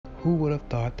Who would have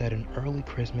thought that an early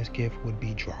Christmas gift would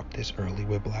be dropped this early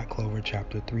with Black Clover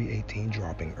chapter 318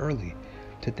 dropping early?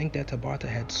 To think that Tabata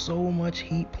had so much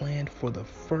heat planned for the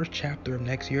first chapter of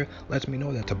next year lets me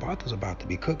know that Tabata's about to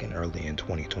be cooking early in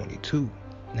 2022.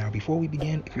 Now before we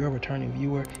begin, if you're a returning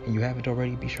viewer and you haven't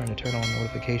already, be sure to turn on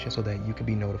notifications so that you can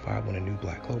be notified when a new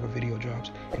Black Clover video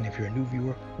drops. And if you're a new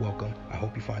viewer, welcome. I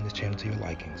hope you find this channel to your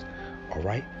likings.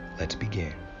 Alright, let's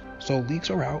begin. So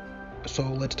leaks are out. So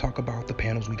let's talk about the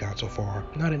panels we got so far,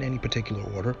 not in any particular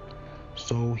order.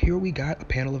 So here we got a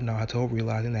panel of Naruto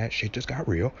realizing that shit just got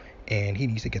real and he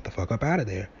needs to get the fuck up out of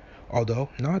there. Although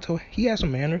Naruto, he has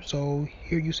some manners, so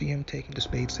here you see him taking the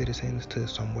Spade citizens to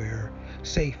somewhere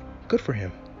safe. Good for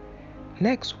him.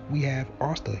 Next, we have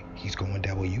Asta. He's going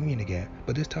Devil Union again,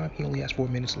 but this time he only has 4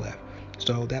 minutes left.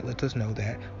 So that lets us know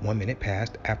that 1 minute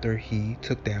passed after he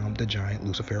took down the giant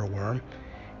Lucifero worm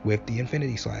with the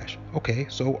Infinity Slash. Okay,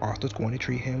 so Asta's going to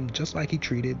treat him just like he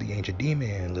treated the Ancient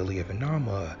Demon, Lily of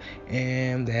Inama,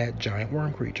 and that giant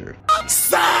worm creature.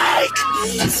 Psych!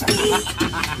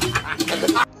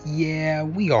 Yeah,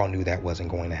 we all knew that wasn't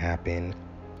going to happen.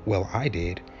 Well, I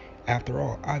did. After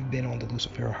all, I've been on the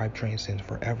Lucifero hype train since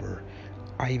forever.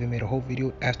 I even made a whole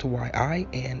video as to why I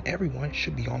and everyone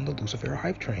should be on the Lucifero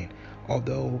hype train.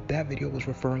 Although that video was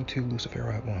referring to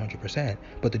Lucifero at 100%,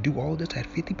 but to do all of this at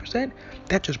 50%,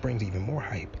 that just brings even more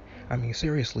hype. I mean,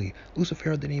 seriously,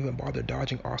 Lucifero didn't even bother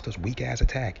dodging Asta's weak ass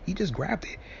attack. He just grabbed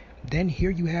it. Then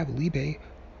here you have Libe,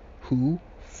 who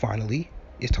finally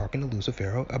is talking to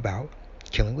Lucifero about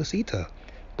killing Lucita.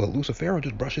 But Lucifero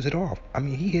just brushes it off. I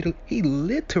mean, he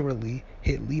literally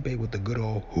hit Libe with the good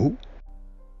old who?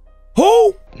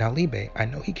 Who? Now, Libe, I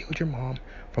know he killed your mom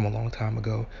from a long time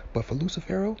ago, but for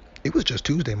Lucifero, it was just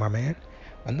Tuesday, my man.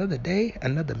 Another day,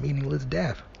 another meaningless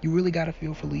death. You really gotta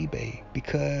feel for Libe,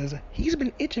 because he's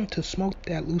been itching to smoke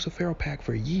that Lucifero pack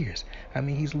for years. I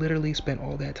mean, he's literally spent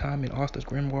all that time in Asta's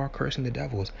grimoire cursing the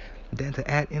devils. Then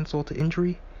to add insult to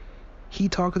injury, he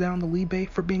talks down to Libe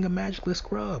for being a magicless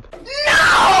scrub. No!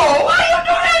 Why you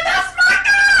do that? That's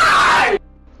my guy!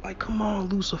 Like, come on,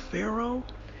 Lucifero.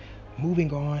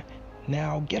 Moving on.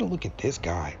 Now, get a look at this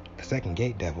guy, the second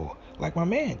gate devil. Like, my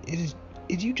man, is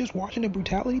you just watching the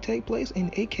brutality take place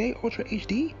in 8K Ultra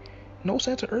HD? No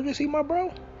sense of urgency, my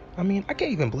bro? I mean, I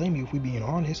can't even blame you if we being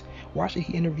honest. Why should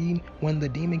he intervene when the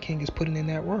Demon King is putting in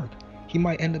that work? He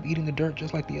might end up eating the dirt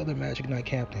just like the other Magic Knight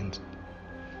captains.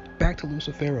 Back to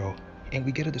Lucifero, and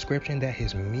we get a description that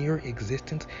his mere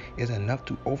existence is enough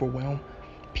to overwhelm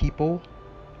people,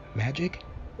 magic,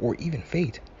 or even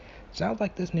fate. Sounds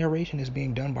like this narration is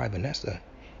being done by Vanessa,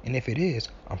 and if it is,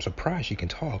 I'm surprised she can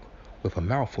talk with a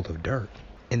mouthful of dirt.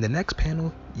 In the next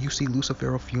panel, you see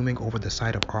Lucifero fuming over the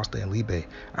sight of Asta and Libe.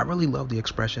 I really love the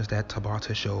expressions that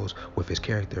Tabata shows with his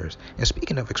characters. And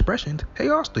speaking of expressions, hey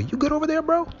Asta, you good over there,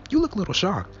 bro? You look a little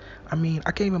shocked. I mean,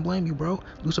 I can't even blame you, bro.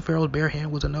 Lucifero's bare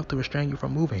hand was enough to restrain you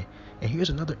from moving. And here's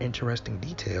another interesting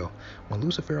detail. When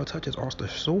Lucifero touches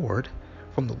Asta's sword,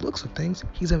 from the looks of things,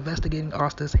 he's investigating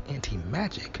Asta's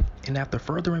anti-magic. And after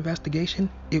further investigation,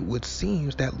 it would seem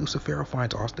that Lucifero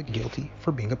finds Asta guilty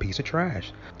for being a piece of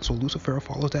trash. So Lucifero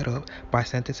follows that up by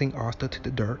sentencing Asta to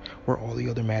the dirt where all the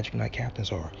other Magic Knight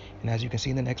captains are. And as you can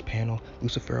see in the next panel,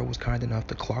 Lucifero was kind enough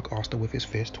to clock Asta with his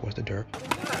fist towards the dirt.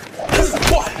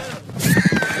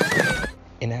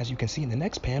 And as you can see in the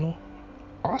next panel,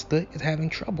 Asta is having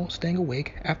trouble staying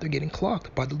awake after getting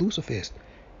clocked by the Lucifist.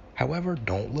 However,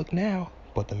 don't look now,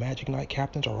 but the Magic Knight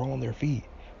captains are all on their feet.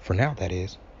 For now, that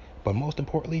is. But most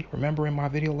importantly, remember in my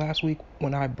video last week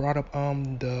when I brought up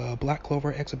the Black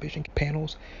Clover exhibition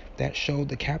panels that showed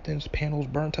the captains' panels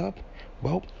burnt up?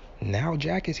 Well, now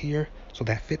Jack is here, so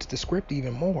that fits the script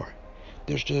even more.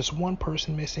 There's just one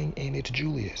person missing, and it's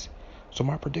Julius. So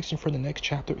my prediction for the next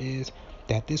chapter is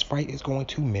that this fight is going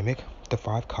to mimic the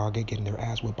 5 Kage getting their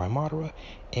ass whipped by Madara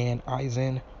and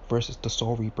Aizen versus the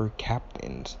Soul Reaper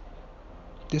captains.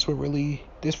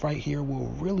 This fight here will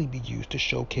really be used to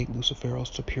showcase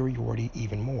Lucifero's superiority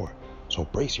even more. So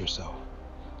brace yourself.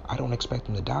 I don't expect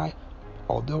them to die,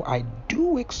 although I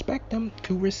do expect them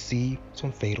to receive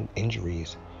some fatal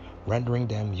injuries, rendering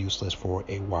them useless for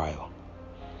a while.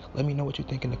 Let me know what you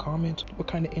think in the comments. What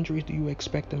kind of injuries do you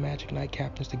expect the Magic Knight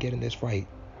captains to get in this fight?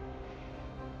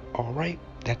 Alright,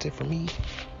 that's it for me.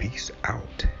 Peace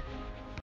out.